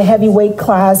classes. We need a heavyweight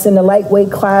class and a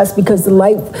lightweight class, because the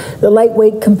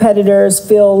lightweight competitors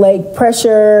feel like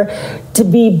pressure to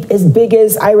be as big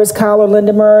as Iris Kyle or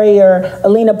Linda Murray or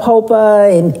Alina Popa,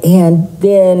 and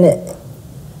then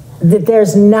that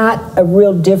there's not a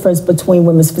real difference between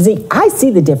women's physique. I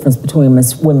see the difference between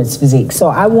women's physique. So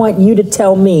I want you to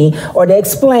tell me, or to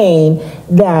explain,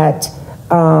 that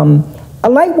a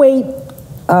lightweight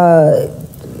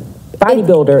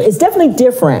bodybuilder is definitely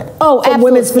different from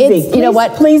women's physique. You know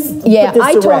what? Please,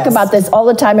 I talk about this all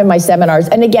the time in my seminars.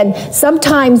 And again,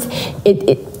 sometimes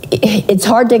it's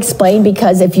hard to explain,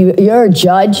 because if you're a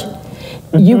judge,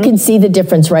 you can see the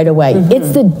difference right away.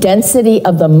 It's the density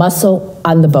of the muscle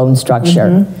on the bone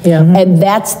structure. And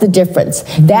that's the difference.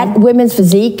 That women's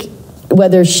physique,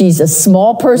 whether she's a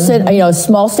small person, a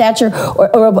small stature,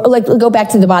 or like go back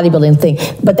to the bodybuilding thing,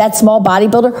 but that small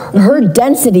bodybuilder, her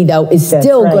density though is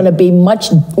still going to be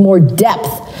much more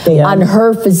depth on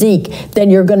her physique than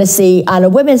you're going to see on a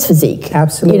women's physique.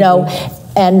 Absolutely.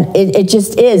 And it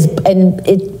just is,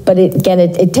 but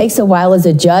it takes a while as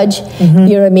a judge. You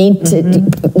know what I mean?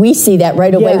 We see that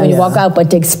right away when you walk out.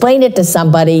 But to explain it to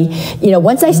somebody,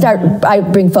 once I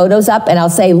bring photos up and I'll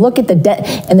say, look at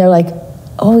and they're like,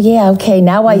 oh yeah, okay,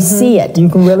 now I see it. You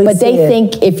can really see it. But they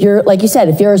think if you're, like you said,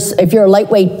 if you're a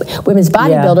lightweight women's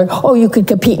bodybuilder, oh, you could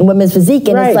compete in women's physique,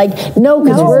 and it's like, no,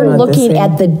 because we're looking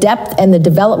at the depth and the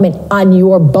development on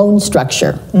your bone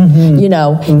structure.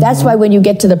 That's why when you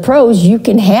get to the pros, you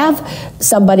can have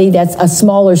somebody that's a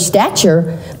smaller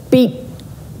stature beat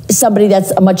somebody that's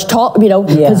a much taller,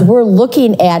 because we're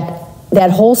looking at that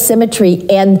whole symmetry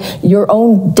and your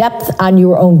own depth on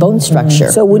your own bone structure.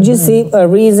 So would you see a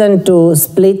reason to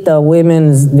split the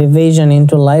women's division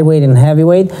into lightweight and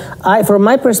heavyweight? From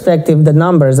my perspective, the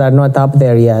numbers are not up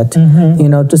there yet.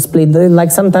 To split,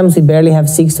 like sometimes we barely have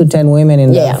 6 to 10 women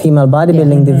in the female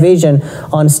bodybuilding division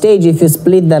on stage. If you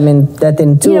split them in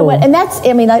two. You know what, and that's,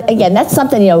 again, that's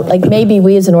something, like maybe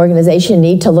we as an organization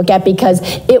need to look at, because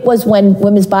it was when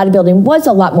women's bodybuilding was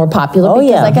a lot more popular,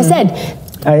 because like I said,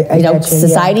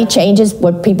 society changes,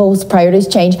 what people's priorities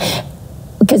change,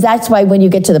 because that's why when you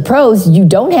get to the pros, you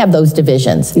don't have those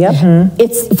divisions.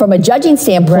 It's from a judging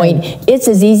standpoint, it's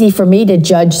as easy for me to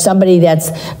judge somebody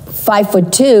that's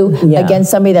 5'2"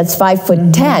 against somebody that's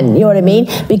 5'10". You know what I mean?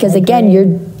 Because again,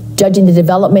 you're judging the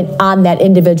development on that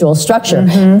individual structure.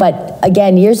 But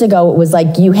again, years ago, it was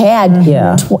like you had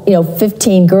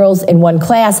 15 girls in one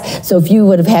class. So if you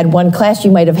would have had one class,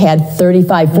 you might have had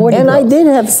 35, 40 And girls. I did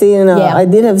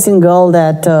have seen girls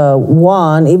that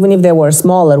won, even if they were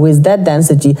smaller, with that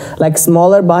density, like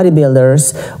smaller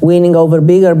bodybuilders winning over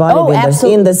bigger bodybuilders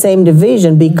in the same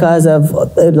division because of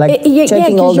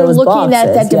checking all those boxes. You're looking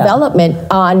at that development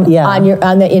on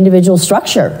the individual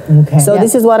structure. Okay. So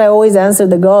this is what I always answer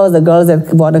the girls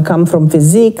that want to come from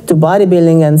physique to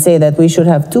bodybuilding and say that we should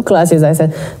have 2 classes. I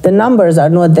said the numbers are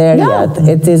not there yet.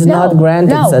 It is not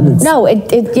granted.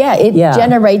 It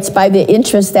generates by the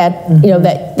interest that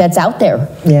that's out there.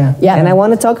 Yeah. And I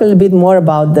want to talk a little bit more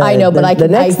about the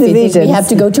next division. We have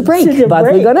to go to break. But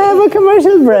we're gonna have a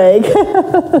commercial break.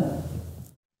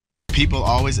 People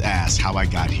always ask how I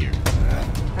got here.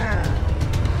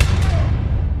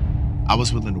 I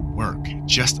was willing to work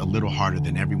just a little harder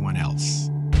than everyone else.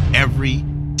 Every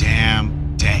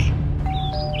damn day.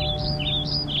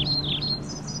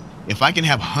 If I can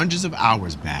have hundreds of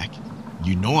hours back,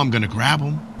 you know I'm gonna grab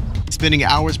them. Spending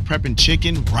hours prepping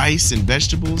chicken, rice, and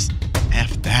vegetables,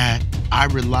 F that. I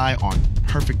rely on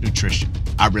perfect nutrition.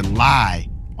 I rely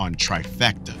on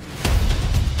trifecta.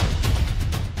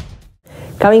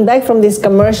 Coming back from this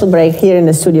commercial break here in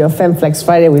the studio of FemFlex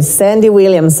Friday with Sandy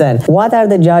Williamson. What are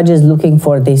the judges looking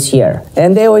for this year?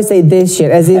 And they always say this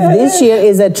year, as if this year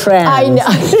is a trend. I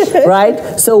know.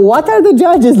 Right? So what are the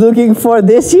judges looking for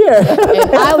this year?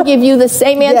 I'll give you the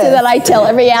same answer that I tell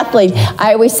every athlete.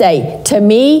 I always say, to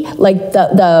me, like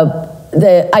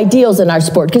the ideals in our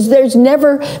sport, because there's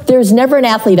never an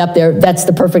athlete up there that's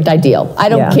the perfect ideal. I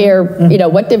don't care,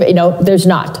 there's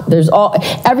not.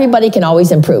 Everybody can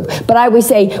always improve. But I always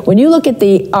say, when you look at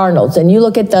the Arnolds and you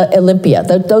look at the Olympia,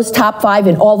 those top 5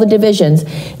 in all the divisions,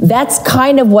 that's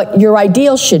kind of what your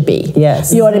ideal should be.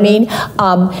 Yes. You know what I mean?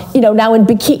 Now in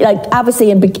bikini, like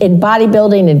obviously in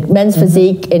bodybuilding and men's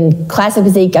physique and classic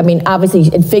physique, I mean,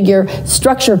 obviously in figure,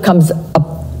 structure comes up,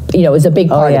 is a big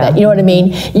part of that. You know what I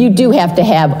mean? You do have to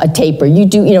have a taper. You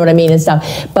do, you know what I mean, and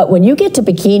stuff. But when you get to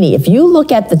bikini, if you look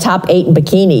at the top 8 in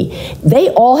bikini, they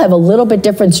all have a little bit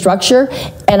different structure.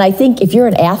 And I think if you're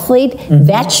an athlete,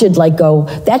 that should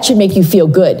that should make you feel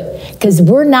good. Because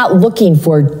we're not looking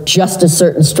for just a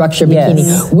certain structure bikini.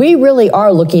 Yes. We really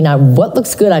are looking on what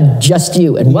looks good on just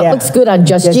you and what looks good on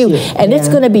just you. And it's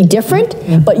going to be different,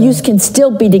 but you can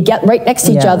still be right next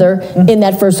to each other in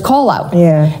that first call out.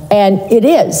 Yeah. And it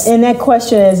is. And that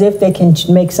question is if they can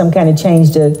make some kind of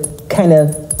change to kind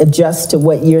of adjust to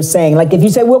what you're saying. Like if you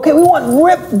say, well, okay, we want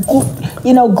ripped,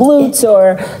 glutes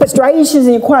or striations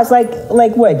in your quads,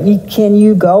 like what? Can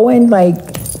you go and make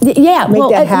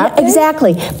that happen?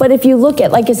 Exactly. But if you look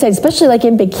at, like I said, especially like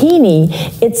in bikini,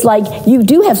 it's like you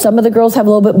do have some of the girls have a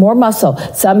little bit more muscle.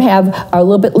 Some are a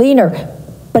little bit leaner.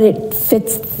 But it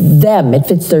fits them. It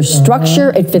fits their structure.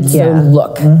 It fits their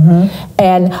look.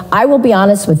 And I will be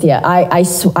honest with you. I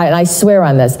swear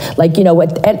on this. Like,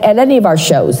 at any of our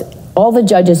shows, all the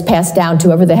judges pass down to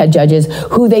whoever the head judge is,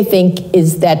 who they think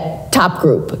is that top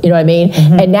group. You know what I mean?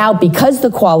 And now, because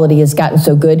the quality has gotten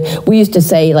so good, we used to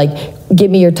say, like, give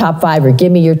me your top 5 or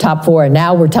give me your top 4. And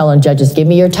now we're telling judges, give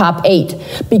me your top 8.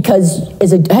 Because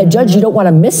as a head judge, you don't want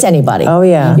to miss anybody. Oh,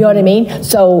 yeah. You know what I mean?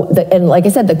 So, and like I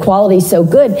said, the quality is so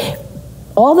good.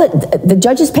 All the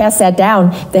judges pass that down.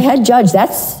 The head judge,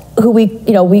 that's who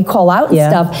we call out and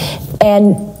stuff.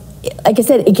 And like I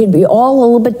said, it can be all a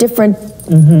little bit different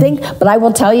thing. But I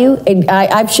will tell you, and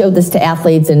I've showed this to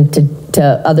athletes and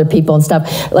to other people and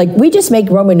stuff, like we just make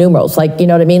Roman numerals, like, you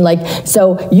know what I mean? Like,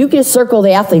 so you can circle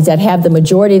the athletes that have the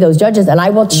majority of those judges, and I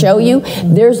will show you,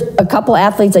 there's a couple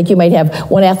athletes, like you might have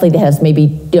one athlete that has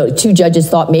maybe 2 judges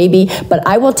thought maybe, but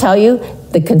I will tell you,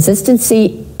 the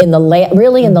consistency in the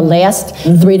last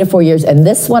 3 to 4 years, and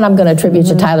this one I'm going to attribute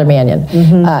to Tyler Mannion,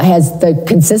 has the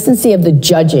consistency of the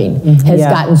judging has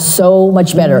gotten so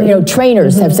much better.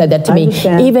 Trainers have said that to me,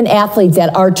 even athletes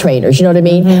that are trainers, you know what I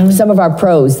mean? Some of our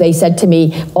pros, they said to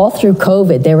me all through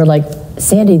COVID, they were like,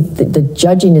 Sandy, the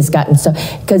judging has gotten so,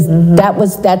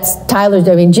 because that's Tyler's,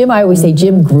 I mean, I always say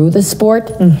Jim grew the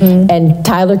sport, and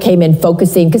Tyler came in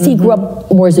focusing, because he grew up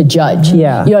more as a judge, you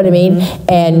know what I mean?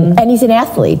 And he's an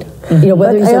athlete.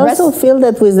 Whether he's I also feel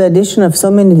that with the addition of so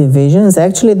many divisions,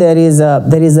 actually there is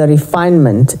a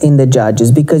refinement in the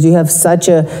judges, because you have such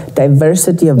a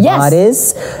diversity of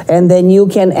bodies, and then you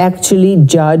can actually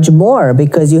judge more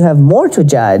because you have more to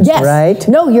judge, right?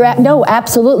 No,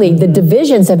 absolutely. The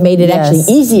divisions have made it actually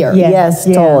easier. Yes,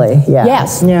 totally.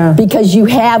 Yes, because you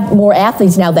have more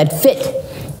athletes now that fit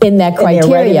in that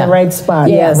criteria. Right in the right spot.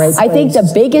 Yes, I think the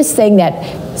biggest thing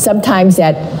that sometimes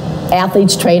that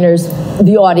athletes, trainers,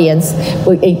 the audience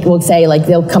will say, like,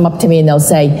 they'll come up to me and they'll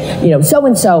say, you know,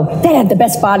 so-and-so, they had the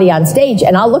best body on stage.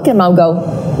 And I'll look at them and I'll go,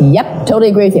 yep, totally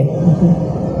agree with you.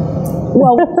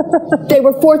 Well, they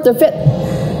were 4th or 5th.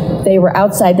 They were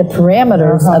outside the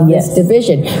parameters of this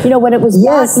division. You know, when it was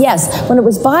when it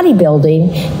was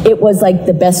bodybuilding, it was like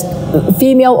the best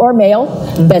female or male,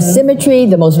 best symmetry,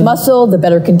 the most muscle, the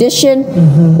better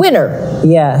condition, winner.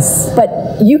 Yes.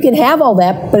 But you can have all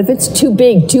that, but if it's too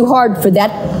big, too hard for that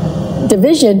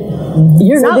division,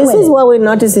 you're not winning. So this is what we're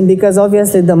noticing, because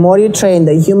obviously the more you train,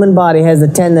 the human body has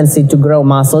a tendency to grow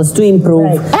muscles, to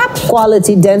improve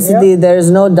quality, density.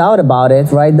 There's no doubt about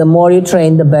it, right? The more you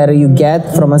train, the better you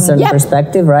get from a certain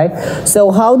perspective, right?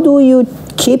 So how do you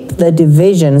keep the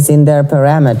divisions in their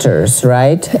parameters,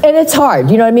 right? And it's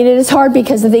hard, you know what I mean? It is hard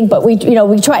because the thing, but we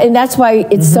try, and that's why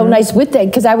it's so nice with that,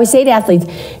 because I always say to athletes,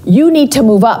 you need to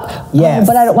move up. Yes.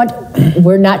 But I don't want,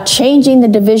 we're not changing the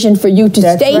division for you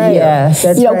to stay here. Yes,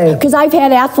 that's right. Because I've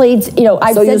had athletes, you know,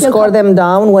 I've so you score them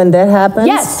down when that happens?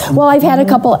 Yes. Well, I've had a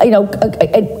couple, you know,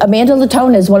 Amanda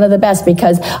Latona is one of the best,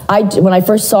 because when I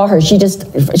first saw her, she just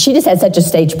had such a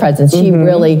stage presence. She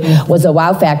really was a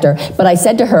wow factor. But I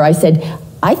said to her, I said,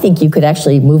 I think you could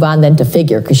actually move on then to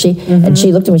figure, because and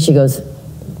she looked at me, she goes,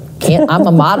 I'm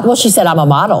a model. Well, she said, I'm a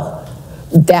model.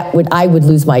 I would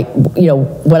lose my, you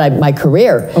know, my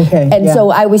career. Okay. And so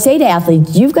I always say to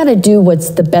athletes, you've got to do what's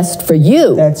the best for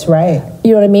you. That's right.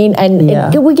 You know what I mean?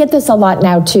 And we get this a lot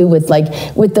now too with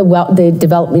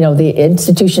the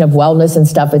institution of wellness and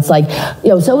stuff. It's like, you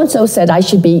know, so and so said I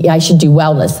should do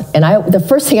wellness, and the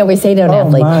first thing I always say to an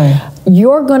athlete,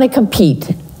 you're going to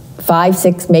compete 5,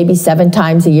 6, maybe 7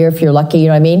 times a year if you're lucky. You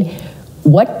know what I mean?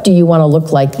 What do you want to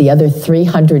look like the other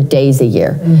 300 days a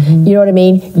year? You know what I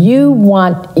mean? You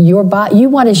want your body. You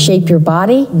want to shape your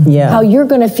body how you're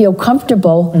going to feel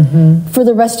comfortable for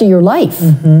the rest of your life.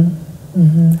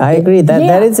 I agree.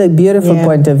 That is a beautiful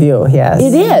point of view. Yes,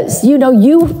 it is. You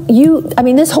know, I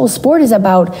mean, this whole sport is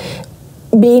about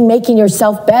making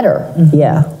yourself better.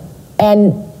 Yeah,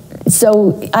 and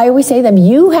so I always say to them,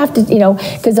 you have to, you know,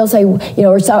 because they'll say, you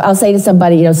know, or so I'll say to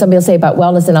somebody, you know, somebody will say about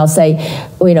wellness, and I'll say,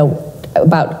 well, you know,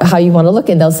 about how you want to look,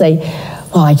 and they'll say,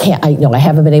 well, I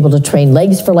haven't been able to train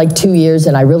legs for like 2 years,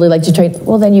 and I really like to train.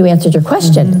 Well, then you answered your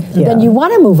question. Then you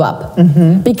want to move up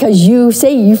because you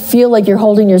say you feel like you're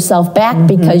holding yourself back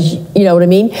because, you know what I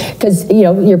mean? Because, you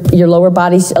know, your lower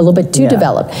body's a little bit too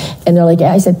developed. And they're like,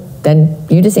 I said, then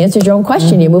you just answered your own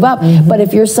question, you move up. But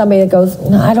if you're somebody that goes,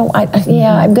 no, I'm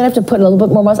going to have to put a little bit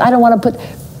more muscle, I don't want to put,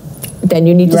 then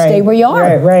you need to stay where you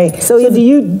are. Right. So do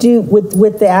you do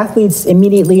with the athletes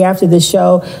immediately after the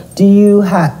show? Do you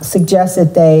suggest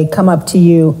that they come up to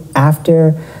you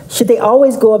after? Should they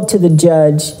always go up to the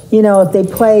judge? You know, if they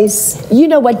place, you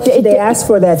know what? They ask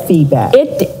for that feedback.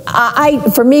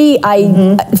 For me,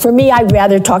 I'd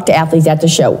rather talk to athletes at the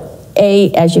show.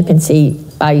 As you can see,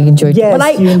 I enjoy,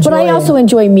 but I also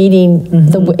enjoy meeting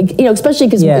the, you know, especially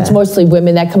because it's mostly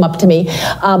women that come up to me.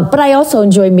 But I also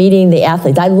enjoy meeting the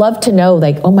athletes. I love to know,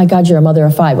 like, oh my God, you're a mother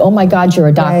of 5. Oh my God, you're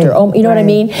a doctor. Oh, you know what I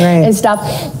mean, and stuff.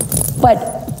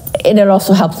 And it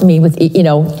also helps me with, you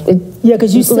know.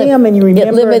 Because you see them and you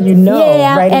remember, and you know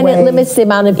right away. It limits the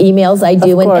amount of emails I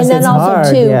do, and then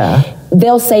also too,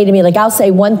 they'll say to me, like, I'll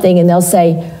say one thing, and they'll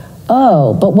say,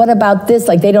 oh, but what about this?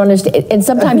 Like, they don't understand. And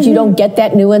sometimes you don't get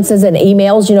that nuances in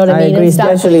emails, you know what I mean? I agree,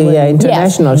 especially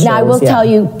international shows. Now, I will tell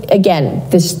you, again,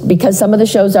 because some of the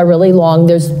shows are really long,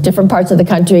 there's different parts of the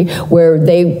country where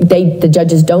the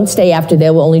judges don't stay after, they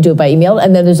will only do it by email.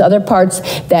 And then there's other parts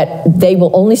that they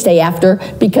will only stay after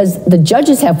because the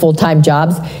judges have full-time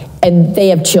jobs and they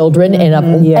have children and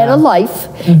a life,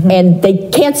 and they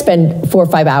can't spend 4 or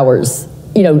 5 hours,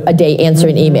 you know, a day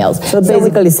answering emails. So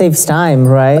basically saves time,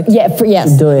 right? Yeah,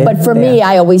 but for me,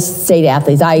 I always say to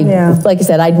athletes, like I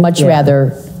said, I'd much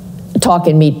rather talk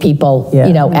and meet people,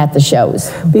 you know, at the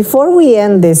shows. Before we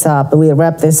end this up, we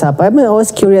wrap this up, I'm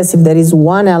always curious if there is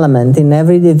one element in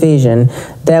every division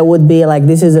that would be like,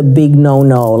 this is a big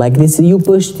no-no, like this, you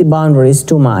push the boundaries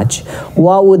too much.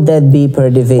 What would that be per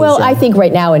division? Well, I think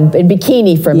right now in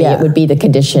bikini for me, it would be the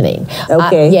conditioning.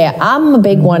 Okay. I'm a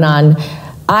big one on,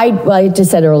 I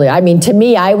just said earlier, I mean, to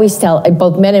me, I always tell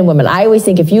both men and women, I always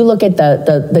think if you look at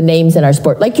the names in our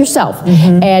sport, like yourself,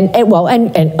 and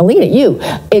Alina, you,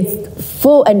 it's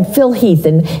full, and Phil Heath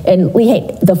and Lee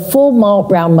Hayne, the full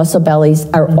round muscle bellies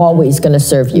are always going to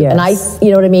serve you. And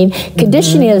you know what I mean?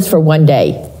 Conditioning is for one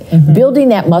day. Building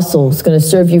that muscle is going to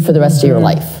serve you for the rest of your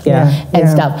life and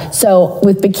stuff. So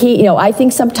with bikini, you know, I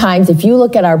think sometimes if you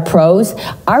look at our pros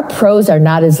are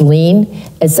not as lean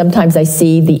as sometimes I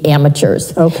see the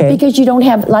amateurs. Okay. Because you don't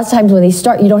have, lots of times when they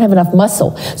start, you don't have enough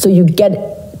muscle. So you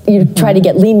get you try to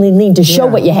get lean to show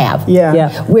what you have.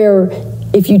 Yeah. Where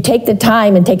if you take the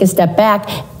time and take a step back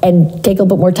and take a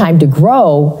little bit more time to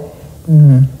grow,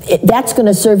 that's going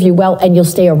to serve you well, and you'll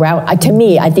stay around. To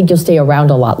me, I think you'll stay around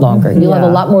a lot longer. You'll have a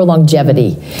lot more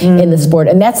longevity in the sport,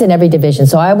 and that's in every division.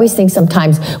 So I always think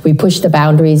sometimes we push the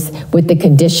boundaries with the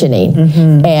conditioning,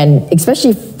 and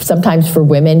especially sometimes for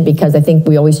women, because I think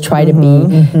we always try to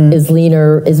be as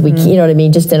leaner as we can, you know what I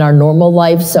mean, just in our normal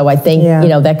life. So I think, you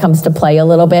know, that comes to play a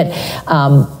little bit.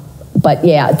 But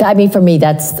yeah, I mean, for me,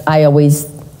 that's,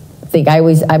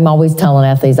 I'm always telling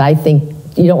athletes, I think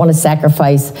you don't want to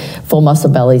sacrifice full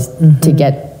muscle bellies to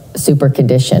get super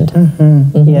conditioned.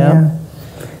 Yeah.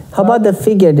 How about the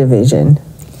figure division?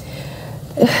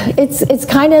 It's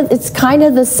kind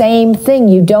of the same thing.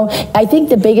 You don't. I think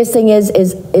the biggest thing is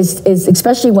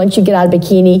especially once you get out of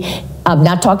bikini. I'm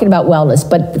not talking about wellness,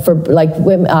 but for like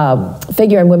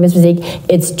figure and women's physique,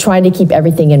 it's trying to keep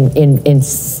everything in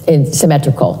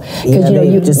symmetrical. Because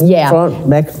you just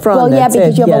back front. Well, yeah,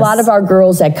 because you have a lot of our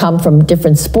girls that come from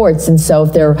different sports, and so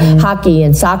if they're hockey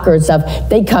and soccer and stuff,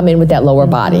 they come in with that lower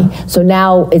body. So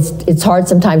now it's hard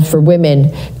sometimes for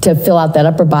women to fill out that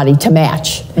upper body to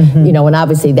match. You know, and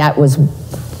obviously that was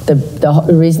the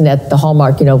reason that the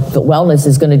Hallmark, you know, the wellness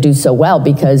is going to do so well,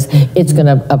 because it's going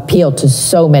to appeal to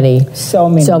so many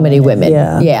women.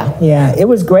 Yeah. It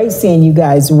was great seeing you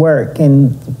guys work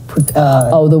and.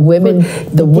 The women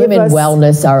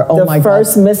wellness are my God. The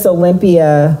first Miss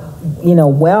Olympia, you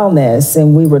know, wellness,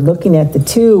 and we were looking at the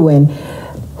two and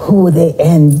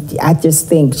and I just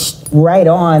think right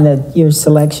on that your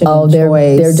selection.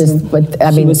 They're just. But I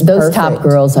mean, those perfect. Top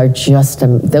girls are just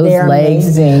those they're legs.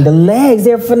 Amazing. The legs,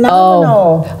 they're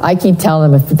phenomenal. Oh, I keep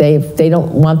telling them if they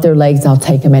don't want their legs, I'll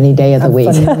take them any day of the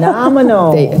week.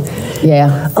 Phenomenal.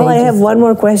 I have one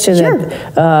more question. Sure.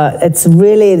 That, it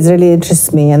really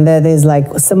interests me, and that is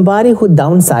like somebody who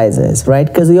downsizes, right?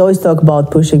 Because we always talk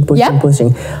about pushing.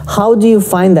 How do you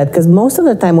find that? Because most of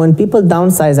the time when people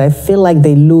downsize, I feel like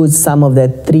they lose some of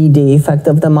that 3D effect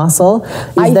of the muscle.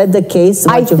 Is that the case?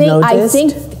 I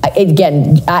think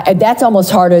again, that's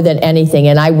almost harder than anything,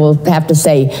 and I will have to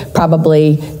say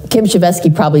probably Kim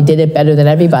Shevesky probably did it better than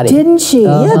everybody. Didn't she?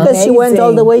 Yeah, because she went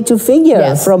all the way to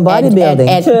figure from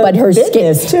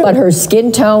bodybuilding. But her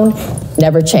skin tone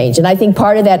never changed, and I think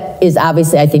part of that is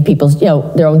obviously I think people's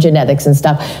their own genetics and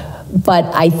stuff. But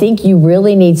I think you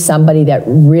really need somebody that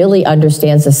really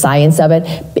understands the science of it,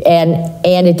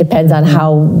 and it depends on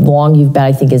how long you've been.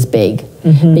 I think is big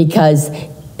because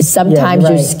sometimes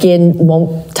your skin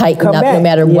won't tighten up no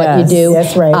matter what you do.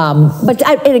 That's right.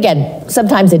 And again,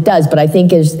 sometimes it does. But I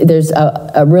think there's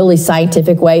a really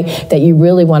scientific way that you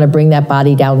really want to bring that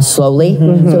body down slowly,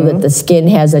 so that the skin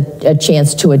has a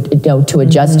chance to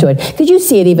adjust to it. Because you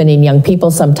see it even in young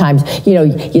people sometimes.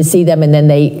 You see them and then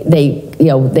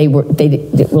they were a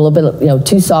little bit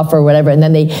too soft or whatever, and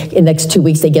then in the next 2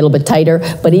 weeks they get a little bit tighter.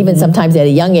 But even sometimes at a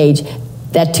young age,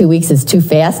 that 2 weeks is too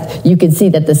fast. You can see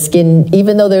that the skin,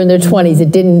 even though they're in their 20s,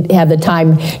 it didn't have the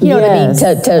time, what I mean,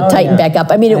 to tighten back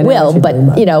up. I mean, it will, but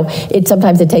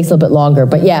sometimes it takes a little bit longer.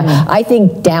 But I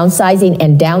think downsizing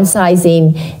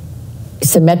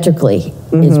symmetrically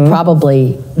is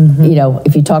probably,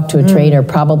 if you talk to a trainer,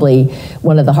 probably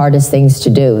one of the hardest things to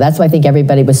do. That's why I think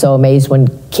everybody was so amazed when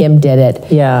Kim did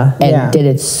it. And did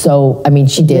it so, I mean,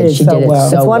 she did it so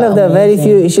well. It's one of the very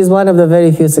few, she's one of the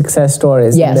very few success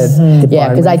stories. Yes. In that Yeah,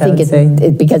 because I think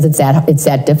because it's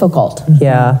that difficult.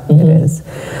 Yeah, it is.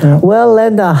 Well,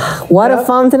 Linda, what a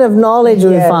fountain of knowledge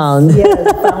we found. Yes,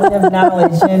 a fountain of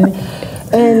knowledge.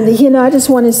 And I just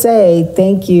want to say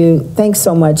thank you. Thanks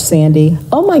so much, Sandy.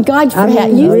 Oh my God, for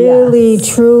you. Really,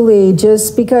 truly,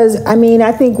 just because,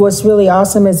 I think what's really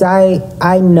awesome is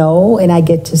I know and I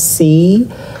get to see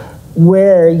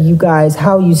where you guys,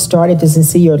 how you started this and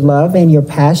see your love and your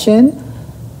passion.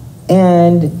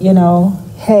 And,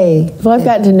 hey. Well, I've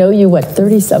gotten to know you,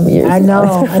 30-some years I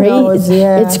know.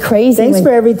 It's crazy. Thanks for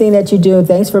everything that you do.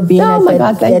 Thanks for being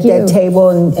at that table.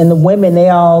 And the women, they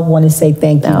all want to say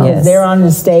thank you. Yes. They're on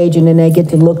the stage and then they get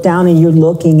to look down and you're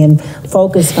looking and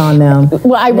focused on them.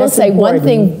 Well, I will say one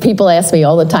thing people ask me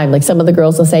all the time, like some of the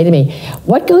girls will say to me,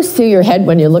 what goes through your head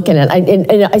when you're looking at it?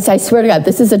 And I swear to God,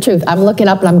 this is the truth. I'm looking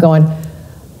up and I'm going,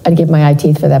 I'd give my eye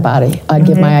teeth for that body. I'd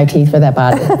give my eye teeth for that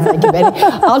body.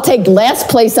 I'll take last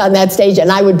place on that stage,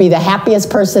 and I would be the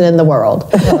happiest person in the world.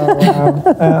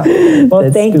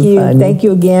 Well, thank you. Funny. Thank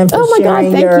you again for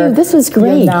sharing thank you. This was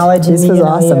great. Your knowledge. This was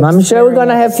awesome. I'm sure we're going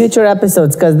to have future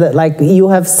episodes because you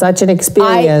have such an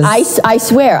experience. I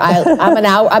swear.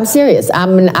 I'm serious.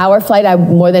 I'm an hour flight.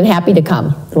 I'm more than happy to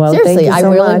come. Well, seriously, thank you so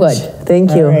I really much. would.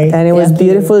 Thank you. right. And it was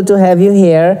beautiful to have you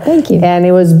here. Thank you. And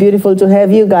it was beautiful to have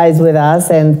you guys with us,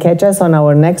 and catch us on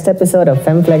our next episode of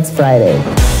FemFlex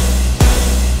Friday.